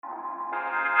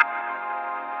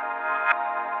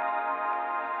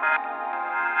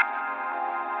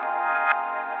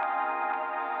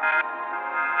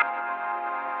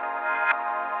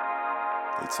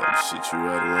type of shit you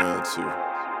ride around to.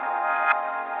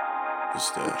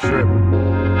 It's that. Trippin'.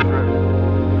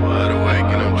 Wide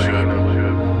awake and I'm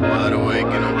trippin'. Wide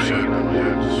awake and I'm trippin'.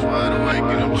 Just wide awake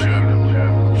and I'm trippin'.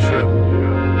 Trippin'.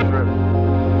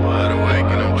 Wide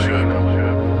awake and I'm trippin'.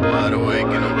 Wide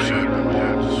awake and I'm trippin'.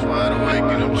 Just wide awake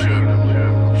and I'm trippin'.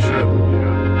 Trippin'.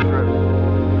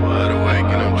 Wide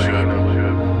awake and I'm trippin'.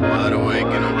 Wide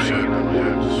awake and I'm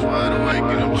trippin'. Just wide awake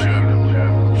and I'm trippin'.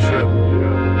 Trippin'.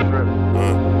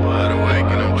 Wide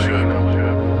awake and I'm trippin'.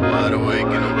 Wide awake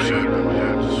and I'm trippin'.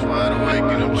 Just wide awake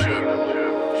and I'm trippin'.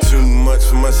 Too much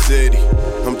for my city.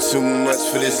 I'm too much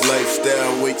for this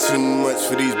lifestyle. Way too much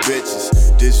for these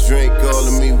bitches. This drink all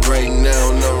of me right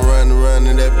now, and I'm riding around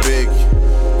in that biggie.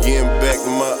 Getting back to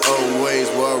my old ways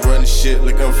while I run the shit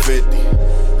like I'm 50.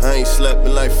 I ain't slept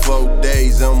in like 4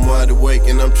 days. I'm wide awake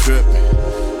and I'm trippin'.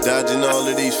 Dodging all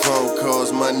of these phone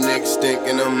calls, my niggas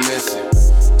thinking I'm missing.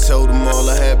 Told them all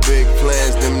I had big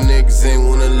plans, them niggas ain't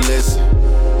wanna listen.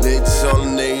 They just all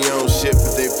in their own shit,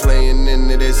 but they playin'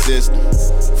 into their system.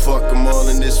 Fuck them all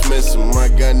and dismiss them. I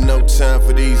got no time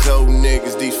for these old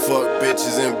niggas, these fuck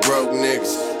bitches and broke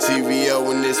niggas.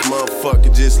 TVO and this motherfucker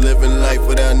just living life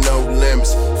without no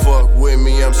limits. Fuck with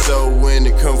me, I'm so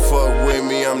winning. Come fuck with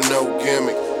me, I'm no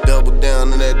gimmick. Double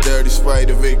down on that dirty Sprite,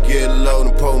 if it get low,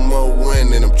 then pour more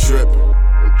wind, and I'm trippin'.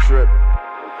 I'm trippin'.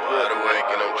 Wide awake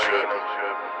and I'm trippin'.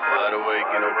 Wide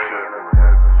awake and I'm trippin'.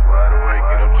 Wide awake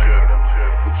and I'm trippin'.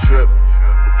 I'm trippin'.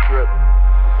 I'm trippin'.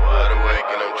 Wide awake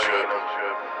and I'm trippin'.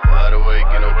 Wide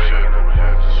awake and I'm trippin'.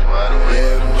 Just wide awake.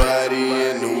 Everybody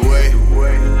in the way.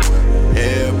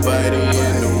 Everybody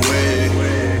in the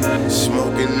way.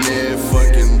 Smoking there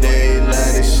fucking day.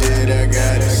 Lot of shit I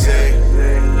gotta say.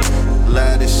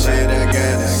 Lot of shit I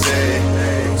gotta say.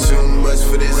 Too much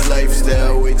for this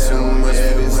lifestyle. Way too much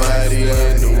for this body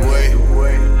in the way.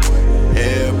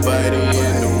 Everybody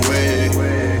in the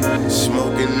way.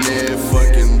 Smoking there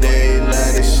fucking day.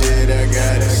 Lot of shit I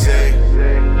gotta say.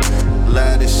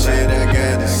 Lot of shit I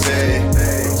gotta say.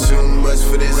 Too much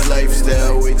for this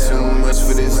lifestyle. Way too much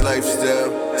for this lifestyle.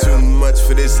 Too much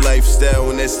for this lifestyle,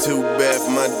 and that's too bad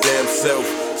for my damn self.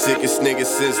 Sickest nigga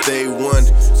since day one.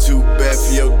 Too bad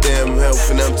for your damn health,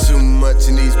 and I'm too much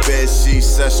in these bed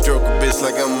sheets. I stroke a bitch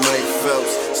like I'm Mike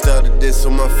Phelps. Started this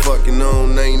on my fucking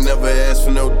own. I ain't never asked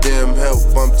for no damn help.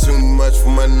 I'm too much for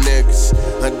my niggas.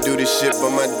 I do this shit by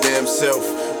my damn self.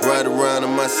 Ride around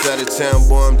on my side of town,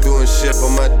 boy, I'm doing shit by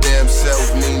my damn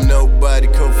self. Need nobody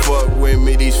come fuck with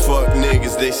me. These fuck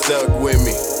niggas, they stuck with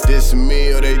me. Dissing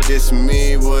me or they dissing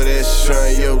me, boy, that's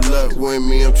trying your luck with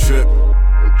me. I'm trippin'.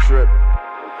 I'm trippin'.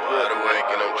 Wide awake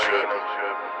and I'm trippin'.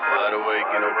 Wide awake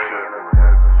and I'm trippin'.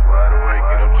 Wide awake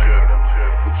and I'm trippin'.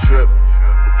 I'm trippin'.